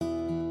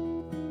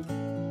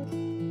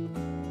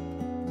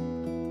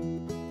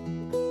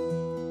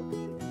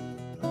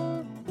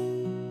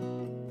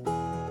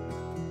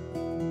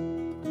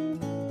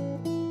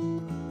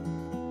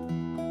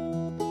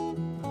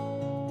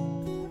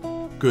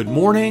Good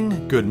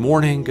morning, good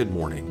morning, good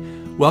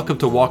morning. Welcome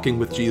to Walking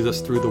with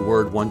Jesus Through the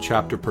Word, one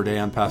chapter per day.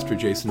 I'm Pastor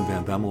Jason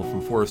Van Bemmel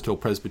from Forest Hill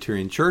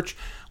Presbyterian Church.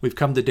 We've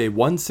come to day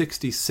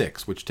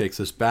 166, which takes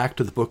us back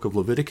to the book of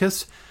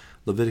Leviticus,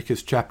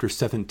 Leviticus chapter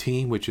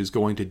 17, which is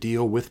going to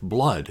deal with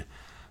blood.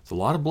 There's a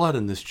lot of blood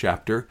in this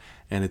chapter,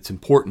 and it's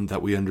important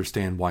that we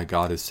understand why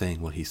God is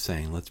saying what he's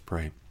saying. Let's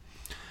pray.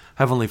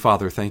 Heavenly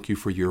Father, thank you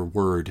for your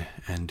word,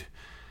 and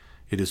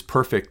it is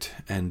perfect,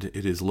 and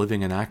it is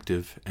living and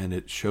active, and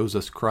it shows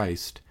us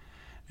Christ,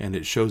 and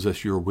it shows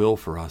us your will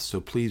for us.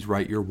 So please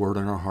write your word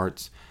on our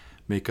hearts.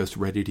 Make us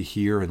ready to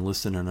hear and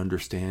listen and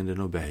understand and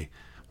obey.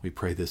 We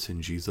pray this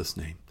in Jesus'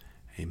 name.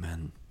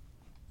 Amen.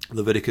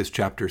 Leviticus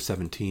chapter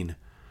 17.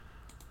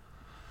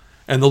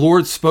 And the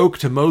Lord spoke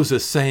to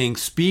Moses, saying,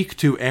 Speak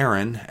to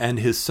Aaron and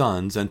his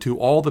sons and to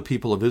all the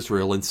people of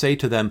Israel, and say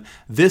to them,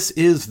 This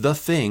is the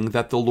thing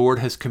that the Lord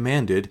has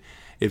commanded.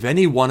 If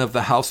any one of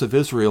the house of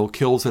Israel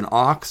kills an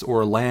ox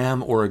or a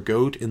lamb or a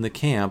goat in the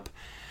camp,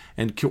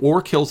 or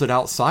kills it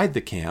outside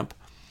the camp,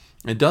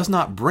 and does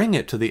not bring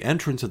it to the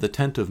entrance of the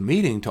tent of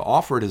meeting to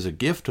offer it as a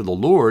gift to the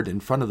Lord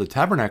in front of the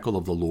tabernacle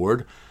of the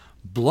Lord,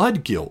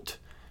 blood guilt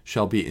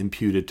shall be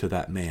imputed to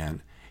that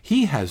man.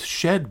 He has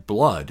shed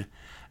blood,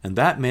 and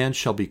that man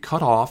shall be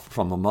cut off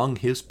from among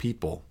his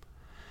people.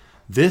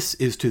 This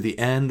is to the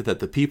end that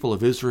the people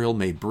of Israel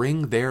may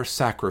bring their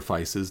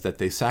sacrifices that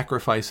they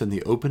sacrifice in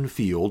the open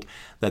field,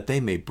 that they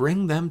may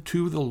bring them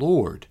to the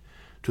Lord,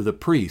 to the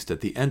priest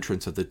at the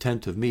entrance of the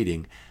tent of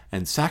meeting,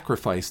 and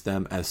sacrifice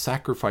them as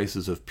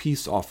sacrifices of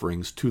peace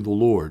offerings to the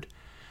Lord.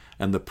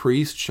 And the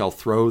priest shall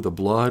throw the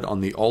blood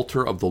on the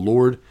altar of the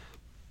Lord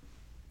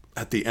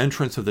at the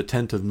entrance of the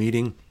tent of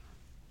meeting,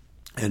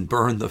 and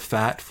burn the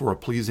fat for a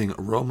pleasing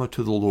aroma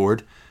to the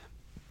Lord.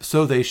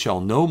 So they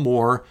shall no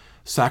more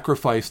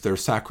sacrifice their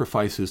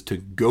sacrifices to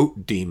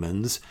goat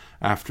demons,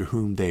 after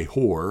whom they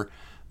whore.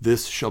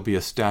 This shall be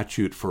a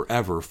statute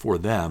forever for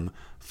them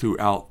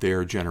throughout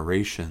their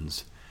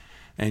generations.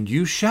 And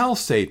you shall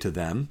say to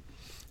them,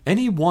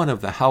 Any one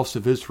of the house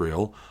of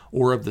Israel,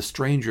 or of the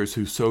strangers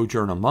who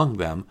sojourn among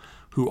them,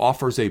 who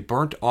offers a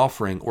burnt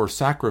offering or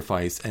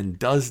sacrifice, and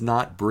does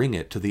not bring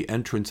it to the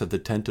entrance of the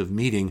tent of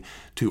meeting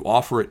to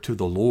offer it to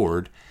the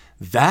Lord,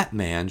 that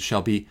man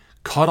shall be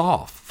cut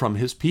off from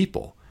his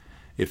people.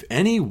 If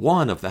any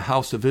one of the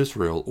house of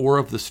Israel, or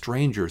of the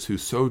strangers who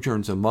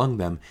sojourns among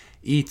them,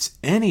 eats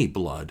any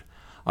blood,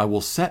 I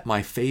will set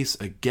my face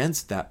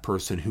against that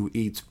person who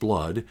eats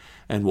blood,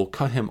 and will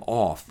cut him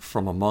off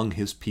from among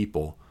his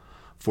people.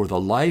 For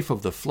the life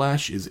of the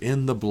flesh is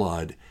in the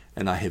blood,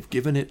 and I have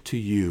given it to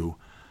you.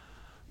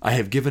 I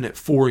have given it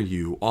for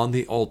you on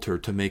the altar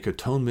to make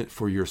atonement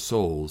for your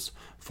souls,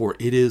 for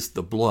it is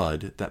the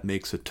blood that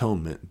makes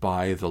atonement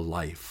by the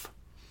life.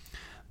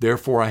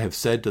 Therefore I have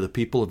said to the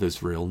people of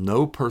Israel,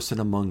 No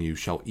person among you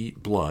shall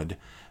eat blood,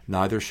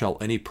 neither shall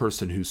any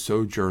person who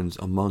sojourns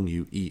among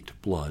you eat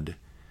blood.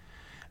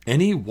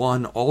 Any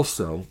one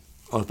also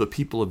of the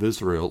people of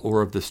Israel,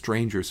 or of the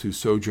strangers who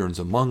sojourns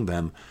among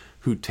them,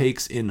 who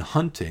takes in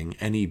hunting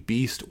any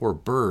beast or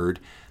bird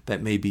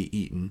that may be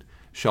eaten,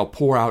 shall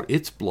pour out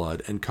its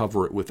blood and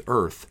cover it with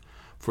earth.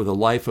 For the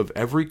life of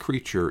every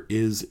creature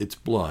is its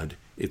blood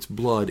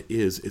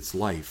is its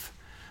life.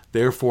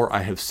 Therefore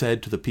I have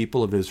said to the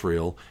people of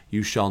Israel,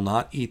 You shall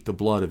not eat the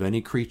blood of any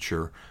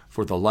creature,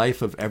 for the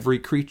life of every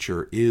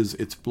creature is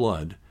its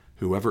blood.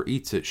 Whoever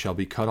eats it shall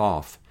be cut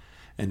off.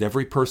 And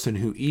every person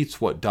who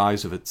eats what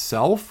dies of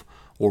itself,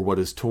 or what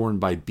is torn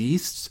by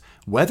beasts,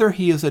 whether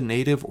he is a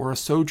native or a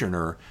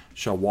sojourner,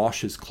 shall wash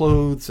his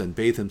clothes and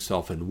bathe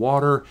himself in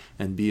water,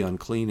 and be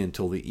unclean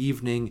until the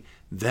evening.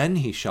 Then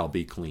he shall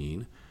be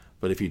clean.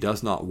 But if he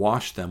does not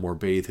wash them or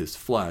bathe his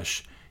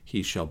flesh,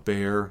 he shall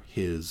bear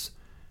his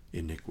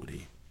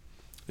iniquity.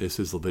 This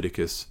is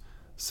Leviticus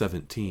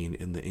 17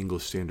 in the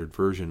English Standard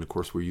Version. Of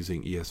course, we're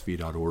using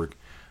esv.org,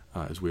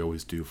 as we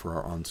always do for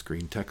our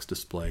on-screen text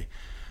display.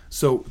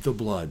 So the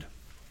blood.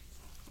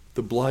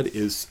 The blood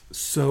is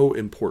so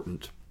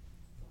important.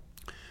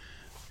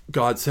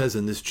 God says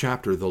in this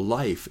chapter, the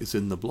life is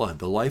in the blood.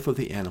 The life of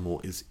the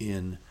animal is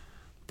in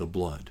the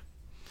blood.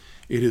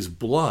 It is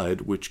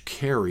blood which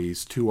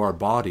carries to our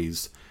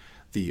bodies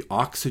the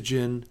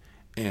oxygen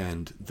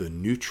and the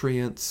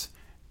nutrients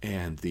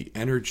and the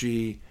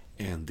energy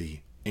and the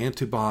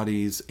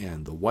antibodies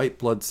and the white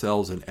blood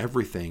cells, and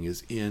everything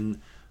is in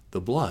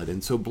the blood.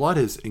 And so blood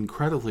is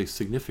incredibly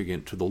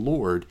significant to the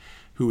Lord,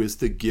 who is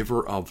the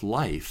giver of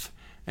life,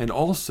 and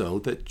also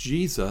that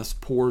Jesus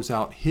pours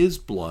out his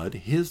blood,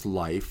 his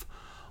life,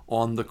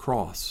 on the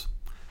cross.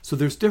 So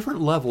there's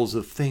different levels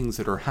of things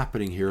that are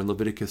happening here in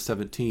Leviticus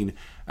 17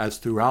 as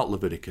throughout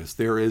Leviticus.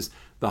 There is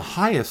the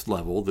highest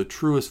level, the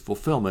truest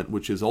fulfillment,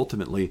 which is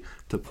ultimately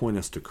to point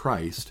us to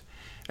Christ.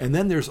 And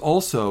then there's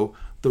also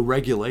the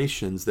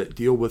regulations that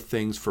deal with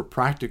things for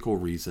practical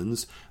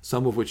reasons,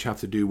 some of which have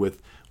to do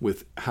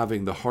with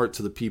having the hearts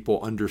of the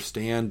people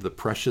understand the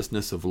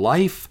preciousness of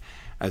life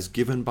as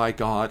given by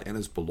God and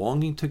as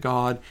belonging to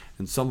God,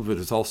 and some of it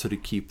is also to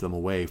keep them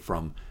away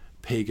from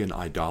pagan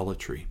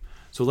idolatry.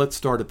 So let's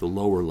start at the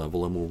lower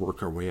level and we'll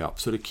work our way up.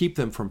 So to keep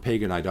them from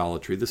pagan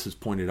idolatry, this is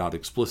pointed out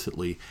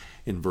explicitly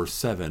in verse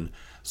 7,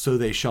 so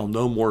they shall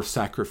no more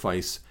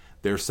sacrifice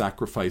their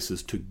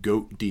sacrifices to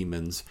goat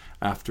demons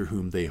after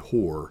whom they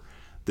whore.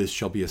 This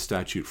shall be a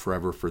statute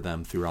forever for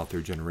them throughout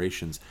their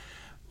generations.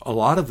 A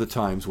lot of the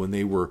times when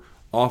they were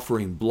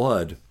offering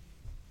blood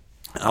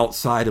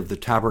outside of the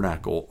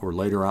tabernacle or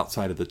later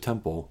outside of the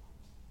temple,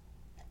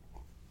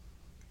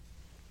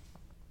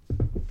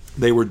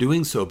 they were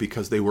doing so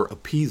because they were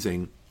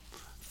appeasing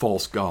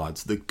false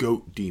gods, the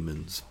goat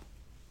demons,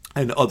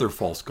 and other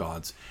false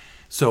gods.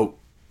 So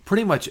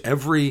pretty much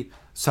every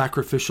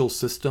sacrificial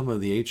system of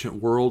the ancient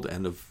world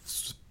and of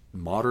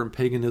modern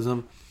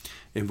paganism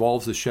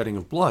involves the shedding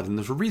of blood. And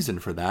there's a reason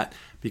for that,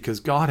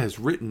 because God has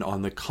written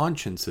on the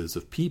consciences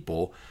of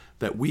people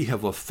that we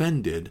have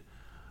offended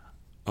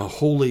a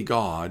holy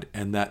God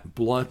and that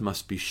blood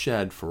must be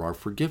shed for our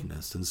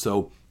forgiveness. And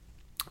so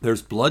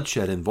there's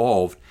bloodshed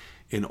involved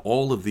in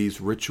all of these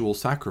ritual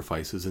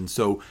sacrifices. And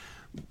so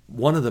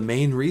one of the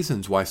main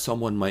reasons why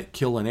someone might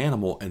kill an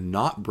animal and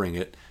not bring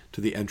it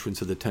to the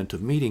entrance of the tent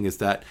of meeting is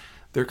that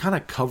they're kind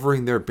of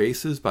covering their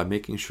bases by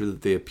making sure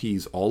that they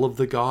appease all of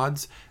the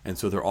gods, and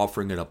so they're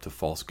offering it up to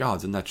false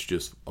gods. And that's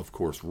just, of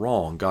course,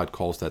 wrong. God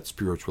calls that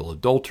spiritual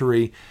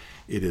adultery.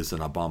 It is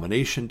an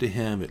abomination to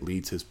him. It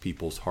leads his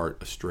people's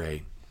heart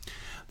astray.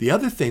 The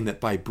other thing, that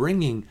by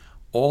bringing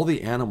all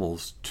the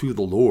animals to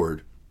the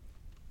Lord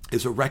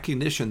is a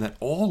recognition that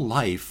all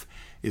life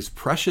is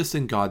precious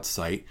in God's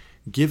sight,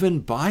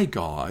 given by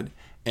God,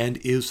 and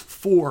is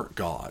for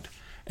God.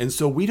 And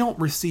so we don't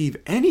receive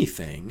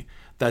anything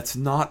that's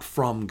not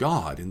from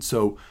God. And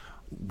so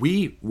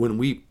when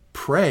we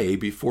pray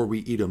before we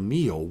eat a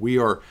meal, we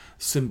are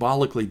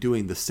symbolically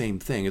doing the same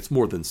thing. It's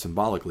more than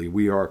symbolically.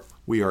 We are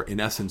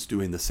in essence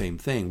doing the same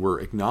thing. We're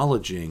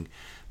acknowledging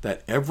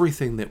that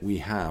everything that we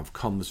have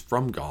comes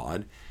from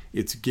God.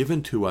 It's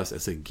given to us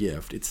as a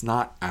gift. It's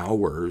not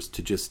ours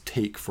to just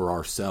take for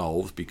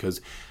ourselves because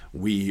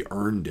we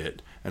earned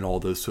it and all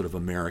those sort of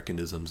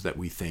Americanisms that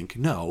we think.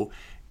 No,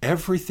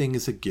 everything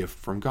is a gift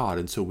from God.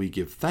 And so we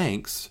give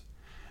thanks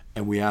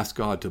and we ask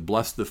God to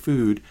bless the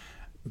food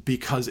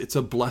because it's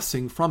a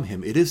blessing from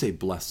him. It is a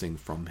blessing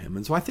from him.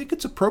 And so I think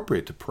it's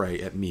appropriate to pray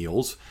at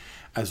meals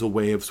as a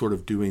way of sort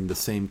of doing the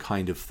same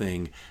kind of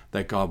thing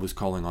that God was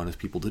calling on his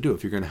people to do.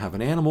 If you're going to have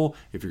an animal,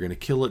 if you're going to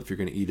kill it, if you're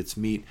going to eat its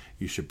meat,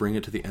 you should bring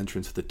it to the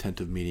entrance of the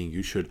tent of meeting.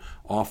 You should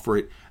offer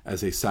it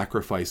as a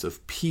sacrifice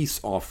of peace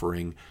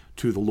offering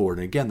to the Lord.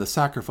 And again, the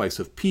sacrifice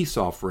of peace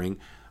offering,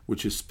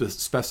 which is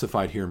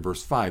specified here in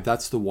verse 5,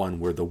 that's the one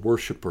where the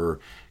worshiper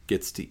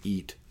gets to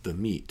eat the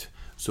meat.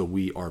 So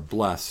we are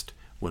blessed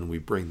when we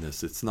bring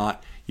this. It's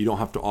not, you don't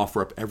have to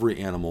offer up every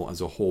animal as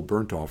a whole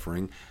burnt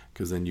offering,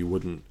 because then you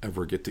wouldn't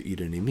ever get to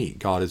eat any meat.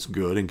 God is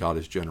good and God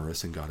is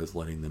generous and God is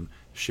letting them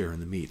share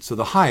in the meat. So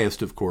the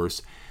highest, of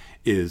course,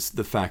 is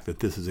the fact that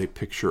this is a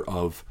picture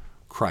of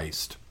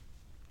Christ.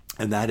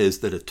 And that is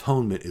that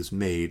atonement is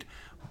made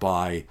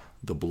by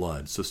the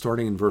blood. So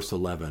starting in verse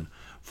 11,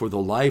 for the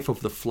life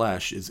of the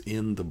flesh is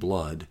in the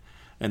blood,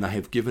 and I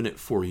have given it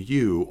for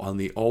you on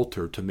the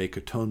altar to make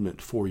atonement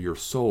for your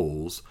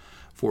souls,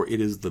 for it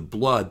is the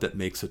blood that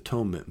makes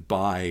atonement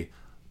by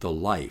the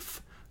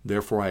life.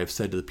 Therefore I have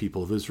said to the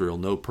people of Israel,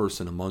 no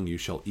person among you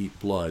shall eat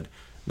blood,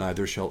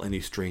 neither shall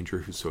any stranger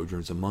who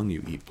sojourns among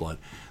you eat blood.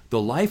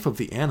 The life of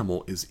the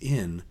animal is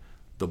in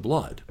the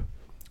blood.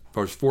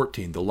 Verse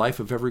 14, the life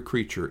of every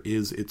creature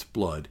is its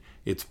blood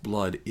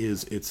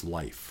is its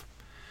life.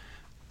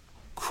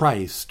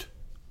 Christ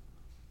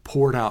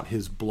poured out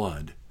his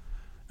blood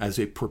as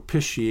a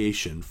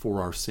propitiation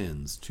for our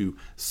sins, to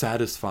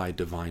satisfy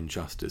divine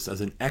justice,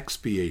 as an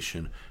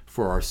expiation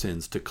for our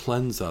sins, to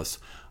cleanse us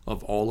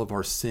of all of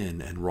our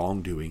sin and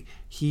wrongdoing.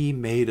 He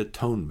made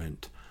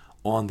atonement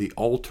on the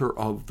altar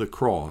of the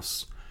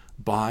cross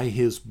by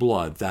his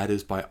blood, that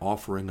is, by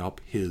offering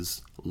up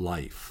his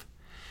life.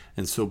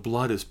 And so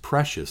blood is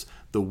precious.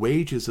 The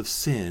wages of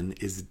sin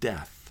is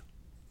death.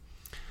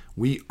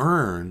 We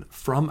earn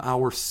from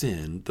our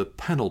sin the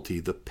penalty,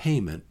 the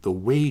payment, the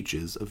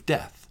wages of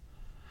death.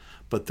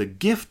 But the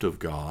gift of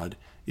God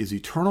is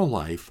eternal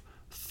life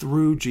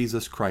through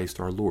Jesus Christ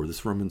our Lord. This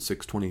is Romans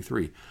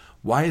 6:23.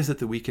 Why is it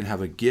that we can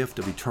have a gift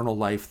of eternal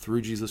life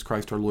through Jesus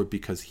Christ our Lord?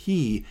 Because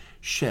he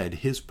shed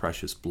his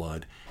precious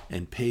blood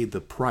and paid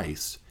the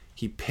price.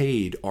 He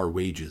paid our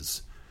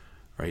wages,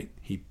 right?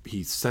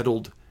 He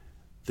settled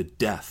the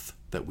death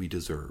that we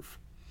deserve.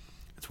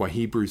 That's why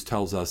Hebrews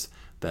tells us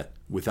that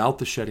without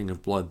the shedding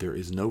of blood, there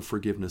is no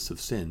forgiveness of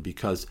sin,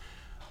 because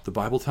the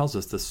Bible tells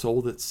us the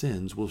soul that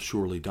sins will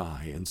surely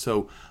die. And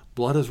so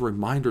blood is a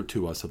reminder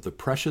to us of the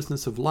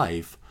preciousness of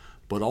life,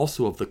 but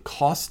also of the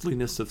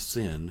costliness of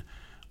sin,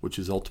 which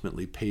is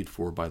ultimately paid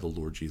for by the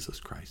Lord Jesus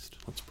Christ.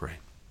 Let's pray.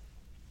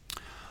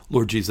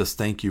 Lord Jesus,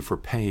 thank you for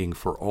paying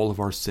for all of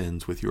our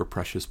sins with your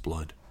precious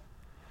blood,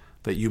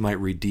 that you might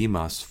redeem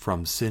us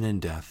from sin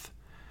and death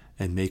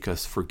and make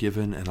us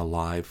forgiven and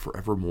alive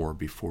forevermore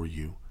before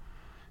you.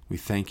 We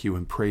thank you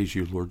and praise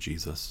you, Lord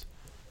Jesus.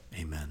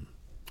 Amen.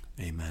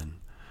 Amen.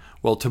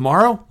 Well,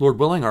 tomorrow, Lord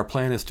willing, our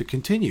plan is to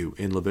continue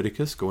in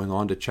Leviticus, going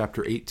on to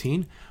chapter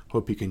 18.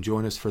 Hope you can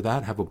join us for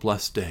that. Have a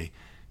blessed day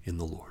in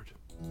the Lord.